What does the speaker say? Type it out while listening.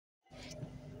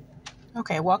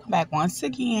Okay, welcome back. Once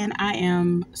again, I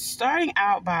am starting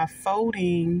out by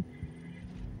folding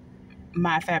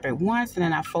my fabric once and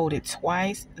then I fold it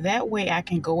twice. That way I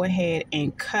can go ahead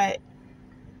and cut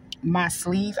my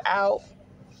sleeve out.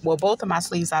 Well, both of my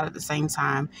sleeves out at the same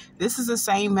time. This is the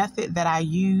same method that I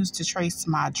used to trace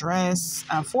my dress.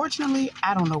 Unfortunately,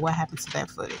 I don't know what happened to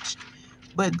that footage.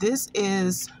 But this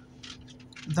is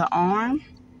the arm.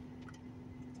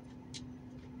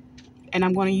 And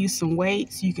I'm going to use some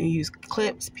weights. You can use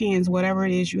clips, pins, whatever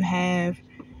it is you have.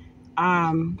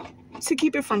 To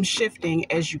keep it from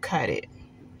shifting as you cut it.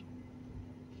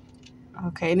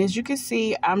 Okay, and as you can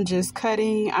see, I'm just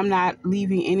cutting. I'm not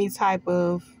leaving any type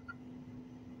of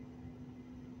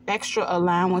extra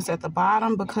allowance at the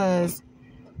bottom because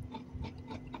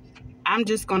I'm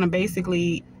just going to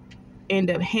basically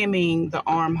end up hemming the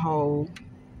armhole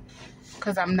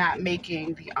because I'm not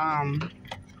making the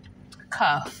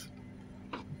cuff.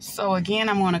 So again,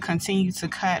 I'm going to continue to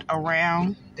cut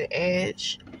around the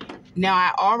edge. Now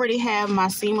I already have my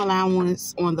seam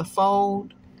allowance on the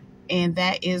fold, and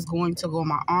that is going to go on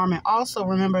my arm. And also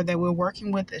remember that we're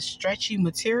working with a stretchy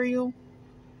material.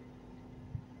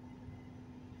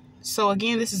 So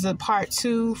again, this is a part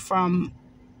 2 from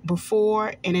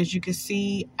before, and as you can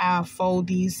see, I'll fold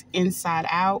these inside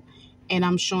out, and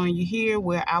I'm showing you here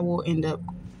where I will end up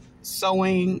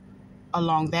sewing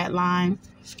along that line.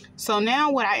 So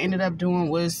now what I ended up doing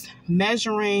was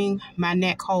measuring my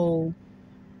neck hole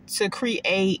to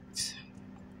create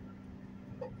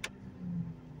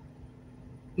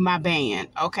my band.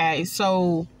 Okay,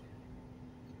 so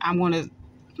I'm going to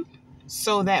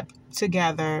sew that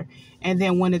together, and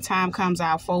then when the time comes,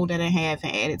 I'll fold it in half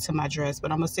and add it to my dress,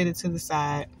 but I'm going to set it to the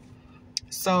side.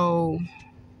 So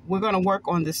we're going to work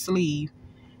on the sleeve.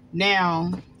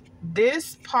 Now,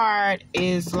 this part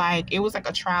is like, it was like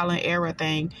a trial and error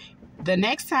thing. The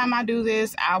next time I do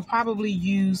this, I'll probably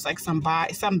use like some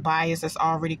bias that's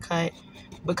already cut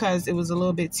because it was a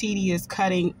little bit tedious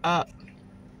cutting up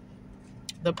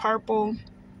the purple.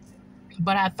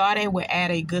 But I thought it would add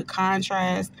a good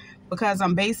contrast because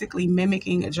I'm basically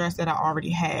mimicking a dress that I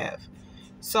already have.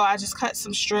 So I just cut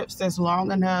some strips that's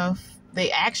long enough.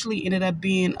 They actually ended up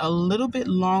being a little bit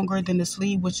longer than the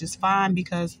sleeve, which is fine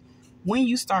because when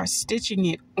you start stitching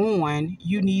it on,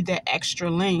 you need that extra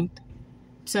length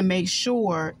to make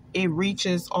sure it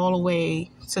reaches all the way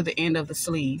to the end of the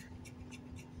sleeve.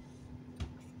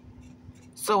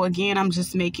 So again, I'm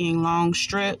just making long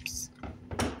strips.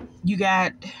 You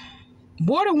got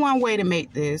more than one way to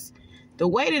make this. The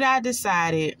way that I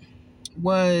decided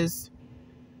was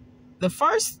the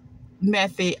first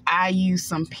method, I used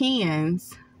some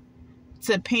pins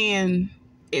to pin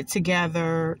it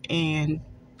together and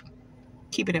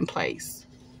keep it in place.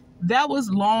 That was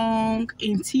long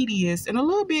and tedious and a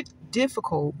little bit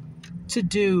difficult to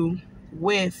do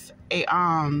with a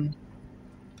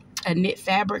knit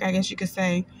fabric, I guess you could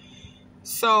say.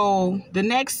 So the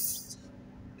next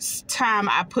time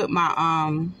I put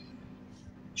my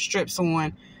strips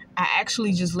on, I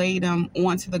actually just laid them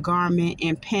onto the garment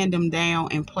and pinned them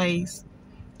down in place.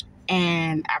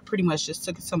 And I pretty much just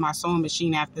took it to my sewing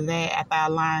machine after that, after I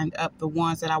lined up the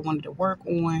ones that I wanted to work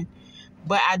on.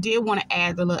 But I did want to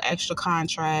add the little extra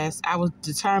contrast. I was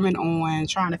determined on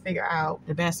trying to figure out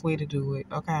the best way to do it,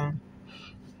 okay?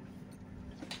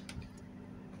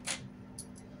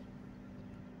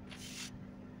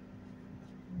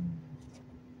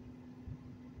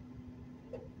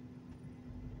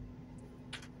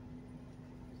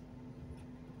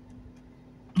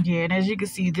 Yeah, and as you can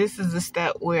see, this is the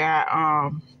step where I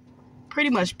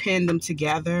pretty much pinned them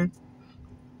together.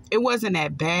 It wasn't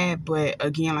that bad, but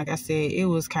again, like I said, it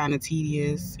was kind of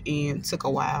tedious and took a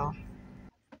while.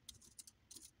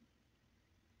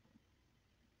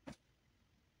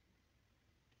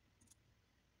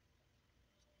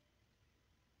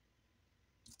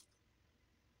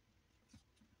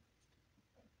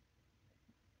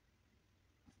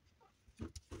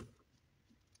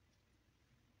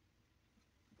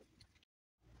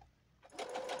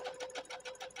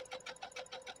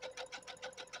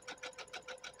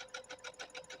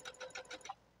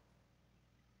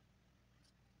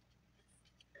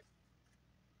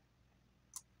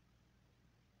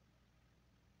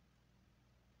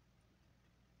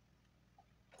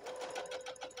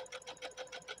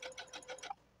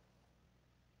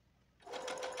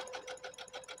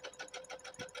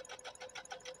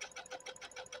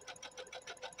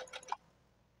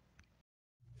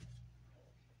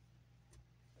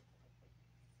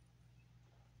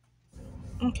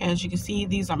 Okay, as you can see,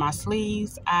 these are my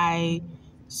sleeves. I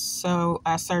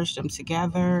serged them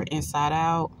together inside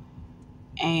out,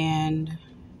 and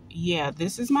yeah,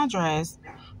 this is my dress.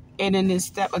 And in this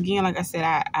step, again, like I said,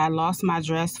 I lost my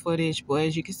dress footage, but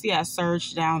as you can see, I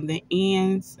serged down the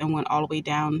ends and went all the way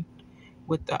down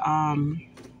with the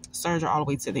serger all the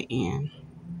way to the end.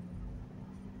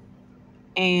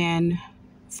 And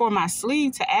for my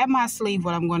sleeve, to add my sleeve,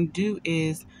 what I'm going to do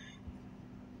is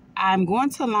I'm going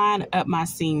to line up my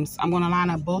seams. I'm going to line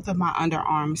up both of my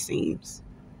underarm seams.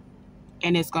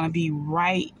 And it's going to be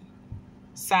right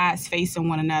sides facing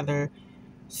one another.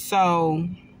 So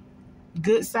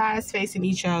good sides facing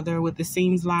each other with the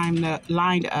seams lined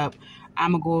up.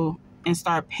 I'm going to go and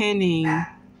start pinning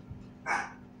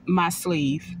my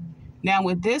sleeve. Now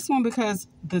with this one, because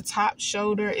the top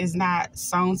shoulder is not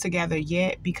sewn together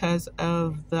yet because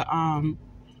of the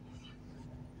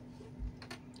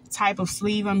type of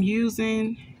sleeve I'm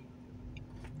using,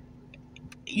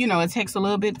 you know, it takes a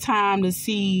little bit of time to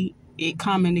see it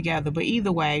coming together. But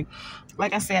either way,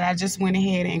 like I said, I just went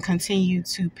ahead and continued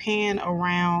to pin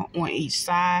around on each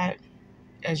side,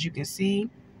 as you can see.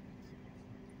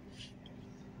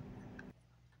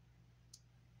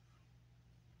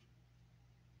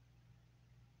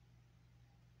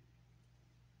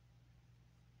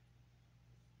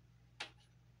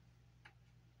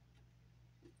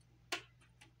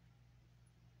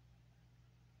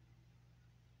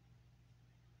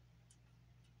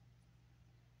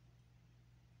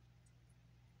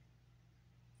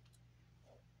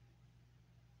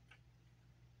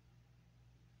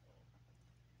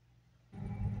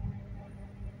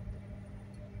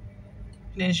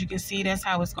 And as you can see, that's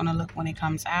how it's going to look when it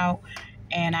comes out.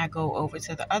 And I go over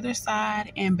to the other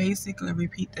side and basically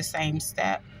repeat the same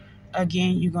step.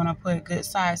 Again, you're going to put good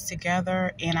sides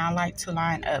together, and I like to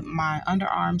line up my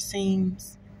underarm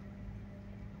seams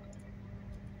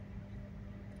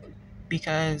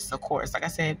because, of course, like I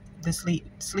said, the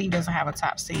sleeve doesn't have a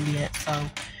top seam yet. So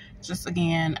just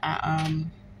again, I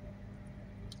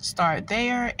start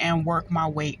there and work my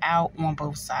way out on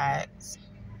both sides.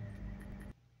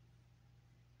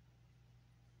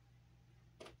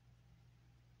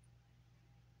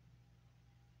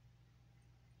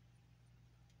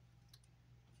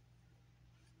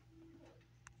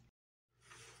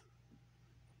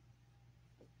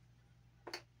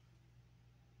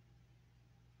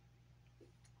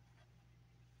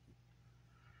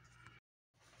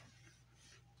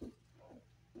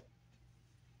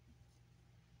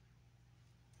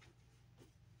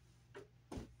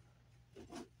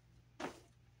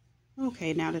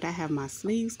 Okay, now that I have my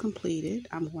sleeves completed,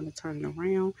 I'm going to turn it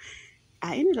around.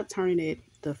 I ended up turning it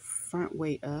the front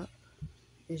way up.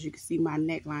 As you can see, my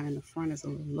neckline in the front is a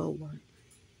little lower.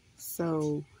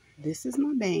 So this is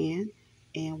my band,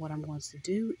 and what I'm going to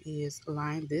do is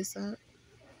line this up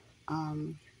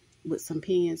with some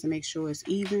pins and make sure it's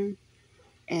even,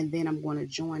 and then I'm going to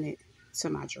join it to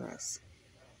my dress.